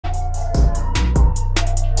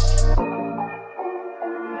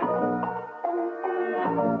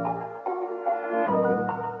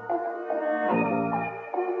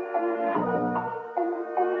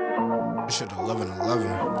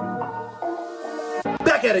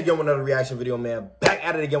Back at it again with another reaction video, man. Back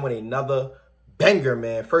at it again with another banger,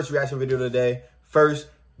 man. First reaction video of the day. First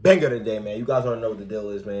banger of the day, man. You guys already know what the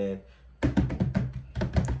deal is, man.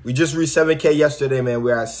 We just reached 7K yesterday, man.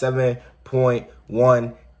 We're at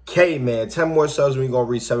 7.1K, man. 10 more subs and we're going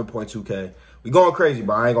to reach 7.2K. We going crazy,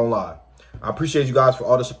 bro. I ain't going to lie. I appreciate you guys for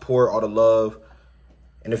all the support, all the love.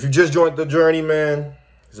 And if you just joined the journey, man,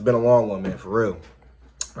 it's been a long one, man, for real.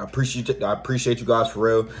 I appreciate you guys for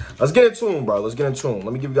real. Let's get into them, bro. Let's get into them.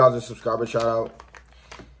 Let me give you guys a subscriber shout out.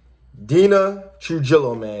 Dina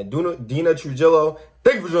Trujillo, man. Dina Trujillo.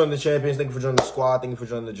 Thank you for joining the champions. Thank you for joining the squad. Thank you for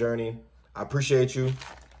joining the journey. I appreciate you.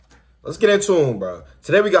 Let's get into them, bro.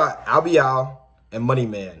 Today we got Albee and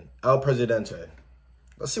Moneyman. El Presidente.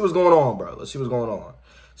 Let's see what's going on, bro. Let's see what's going on.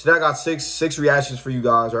 Today I got six reactions for you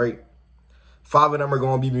guys, right? 5 of them are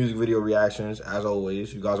going to be music video reactions, as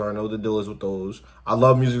always. You guys already know the deal is with those. I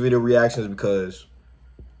love music video reactions because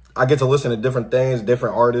I get to listen to different things,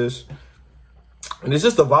 different artists. And it's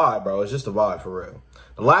just a vibe, bro. It's just a vibe, for real.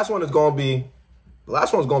 The last one is going to be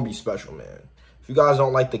special, man. If you guys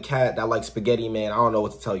don't like the cat that likes spaghetti, man, I don't know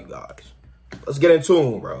what to tell you guys. Let's get into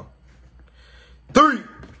them, bro. 3,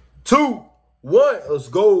 2, 1. Let's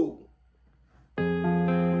go.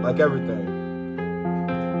 Like everything.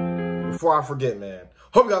 Before I forget, man.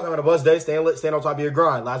 Hope you guys are having a blessed day. Staying lit, staying on top of your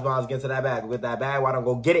grind. Last but not least, get to that bag. With that bag, why don't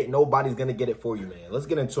go get it? Nobody's going to get it for you, man. Let's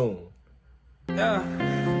get in tune. Yeah.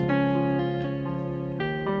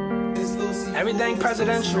 Everything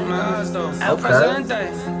presidential, man. El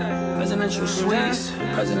Presidente. Presidential sweets.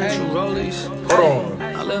 Presidential rollies. Hold on.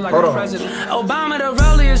 I live like a president. Obama the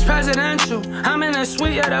rollie is presidential. I'm in the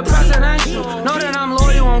suite of the presidential. Know that I'm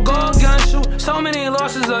loyal on go against you. So many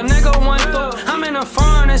losses a nigga went through. I'm in a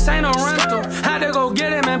foreign, this ain't no rental. Had to go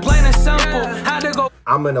get him and plain and simple. Had to go.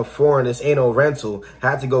 I'm in a foreign, this ain't no rental.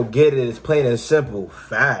 Had to go get it, it's plain and simple.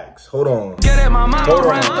 Facts. Hold on. Get it, my mama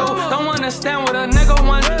rental. Don't understand what a nigga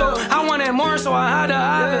went through. I wanted more, so I had to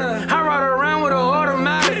have it. I ride around with an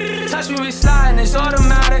automatic. Touch me, we sliding, it's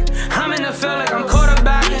automatic. I'm in the field like I'm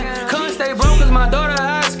quarterbacking. Couldn't stay broke cause my daughter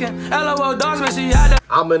asking. LOL dogs, man, she had to.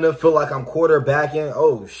 I'm in the field like I'm quarterbacking.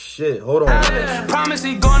 Oh shit, hold on. Promise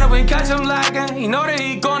he gone if we catch him lacking. He know that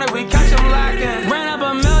he gone if we catch him lacking. Ran up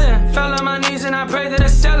 $1 million, fell on my knees and I prayed to the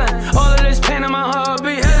ceiling. All of this pain in my heart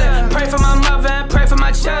be healing. Pray for my mother and pray for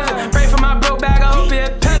my children. Pray for my broke bag, I hope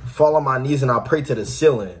it pay. Fall on my knees and I pray to the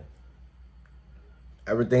ceiling.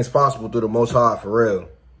 Everything's possible through the Most High, for real.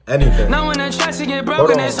 Anything. Now when the tracks get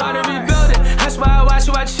broken, it's hard to rebuild it. That's why I watch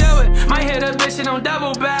who I chill with. Might hit a bitch and don't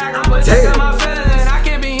double back. I'm protecting my feelings. I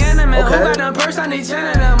can't be intimate. Who got them purse? I need 10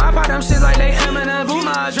 of them. I pop them shit like they Eminem. Boom,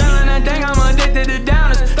 my adrenaline. Dang, I'm addicted to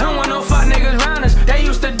downers. Don't want no fuck niggas around us. They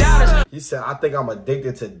used to doubt us. He said, I think I'm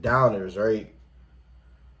addicted to downers, right?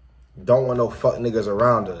 Don't want no fuck niggas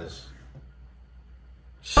around us.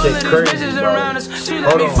 Shit crazy, bro. She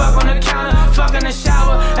let me fuck on the counter, fuck in the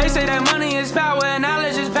shower. They say that money is power and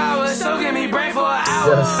knowledge is power. So give me brain for an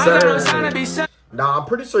hour. Yes, sir. I got no time to be sad. Nah, I'm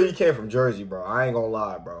pretty sure he came from Jersey, bro. I ain't gonna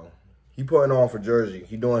lie, bro. He putting on for Jersey.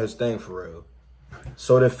 He doing his thing for real.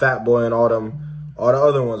 So did Fat Boy and all the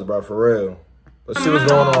other ones, bro, for real. Let's see what's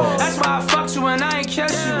going on. That's why I fucked you and I ain't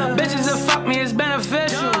kiss you. Bitches that fuck me is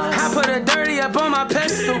beneficial. I put a dirty up on my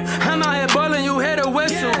pistol. I'm out here boiling, you hear the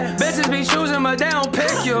whistle. Bitches be choosing, but they don't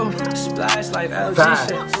pick you. Splash like LG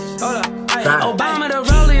shit. Hold up. Obama the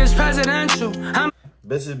rollie is presidential.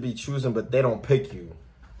 Bitches be choosing, but they don't pick you.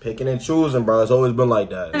 Picking and choosing, bro. It's always been like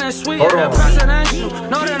that. Hold on. Presidential.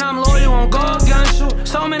 Know that I'm loyal on go against you.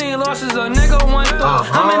 So many losses a nigga went through.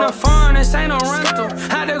 I'm in a foreign, this ain't no rental.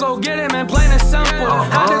 Had to go get him and plain and simple.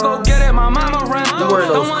 Had to go get it, my mama rental.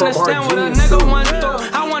 Don't understand what a nigga went through.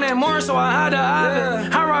 I wanted more, so I had to have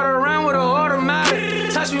it. I ride around with an automatic.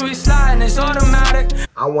 Touch me, we sliding, it's automatic.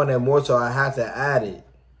 I wanted more, so I had to add it.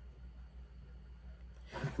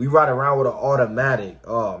 We ride around with an automatic.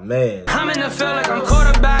 Oh, man. I'm in the field like I'm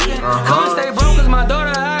quarterbacking. Couldn't stay broke cause my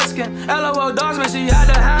daughter asking. LOL dogs, man, she had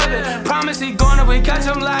to have it. Promise he gone if we catch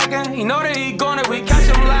him lacking. He know that he gone if we catch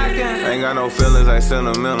him lacking. Ain't got no feelings, ain't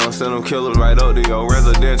sentimental. Send them killers right up to your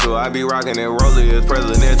residential. I be rocking it rolling, it's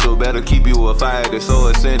presidential. Better keep you a fire, it's so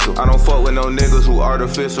essential. I don't fuck with no niggas who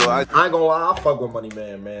artificial. I ain't gonna lie, I fuck with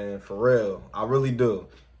Moneyman, man. For real. I really do.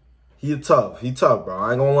 He tough, bro.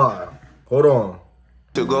 I ain't gonna lie. Hold on.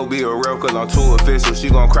 To go be a rep cause I'm too official. She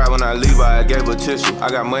gon' cry when I leave her, I gave her tissue. I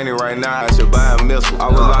got money right now, I should buy a missile. I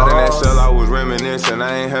was out in that cell, I was reminiscing.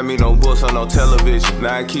 I ain't had me no books or no television.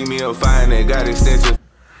 Now I keep me a fire and they got extensions.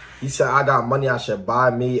 He said, I got money, I should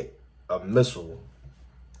buy me a missile.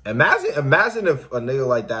 Imagine if a nigga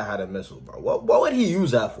like that had a missile, bro. What would he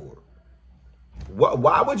use that for?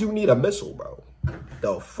 Why would you need a missile, bro?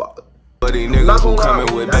 The fuck? for these niggas who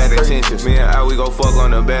coming with bad intentions. Me and I, we go fuck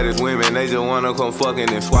on the baddest women. They just wanna come fucking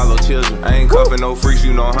and swallow children. I ain't cuffing no freaks,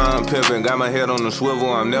 you know how I'm pimping. Got my head on the swivel,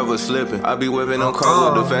 I'm never slipping. I be whipping them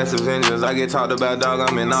cars with defensive engines. I get talked about, dog,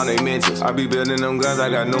 I'm in all they mentions. I be building them guns, I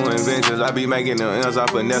got new inventions. I be making them ends, I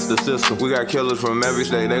finesse the system. We got killers from every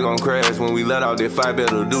state, they gon' crash. When we let out that fight,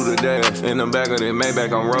 better do the dash. In the back of the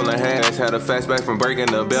Maybach, I'm rolling hash. Had a fastback from breaking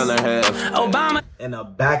the bell in half. Obama. In the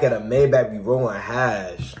back of the Maybach, we rolling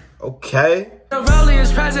hash. Okay. The rally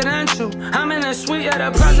is presidential. I'm in the suite at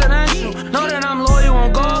a presidential. Know that I'm loyal,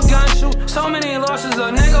 won't go against you. So many losses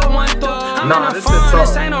a nigga went through. I'm in the farm,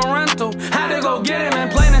 this ain't no rental. Had to go get it, man,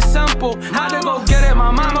 plain and simple. Had to go get it,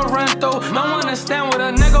 my mama rental. Don't understand what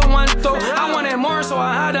a nigga went through. I wanted more, so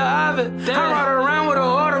I had to have it. I ride around with an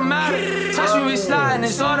automatic. Touch me, we sliding,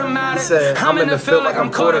 it's automatic. I'm in the field like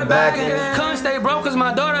I'm quarterbacking. Couldn't stay broke cause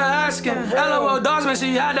my daughter asking. LOL dogs, man,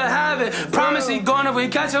 she had to have it. Promise he gone if we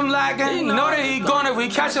catch him lacking. You know that he gone if we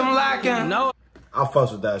catch him lacking. No. I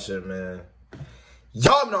fuss with that shit, man.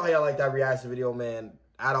 Y'all know how y'all like that reaction video, man.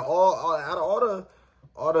 Out of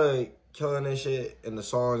all the killing and shit in the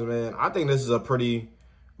songs, man, I think this is a pretty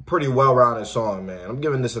well-rounded song, man. I'm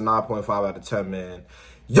giving this a 9.5 out of 10, man.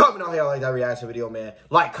 Y'all know how y'all like that reaction video, man.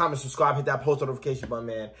 Like, comment, subscribe, hit that post notification button,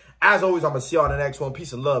 man. As always, I'm gonna see y'all in the next one.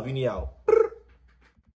 Peace and love. You need out.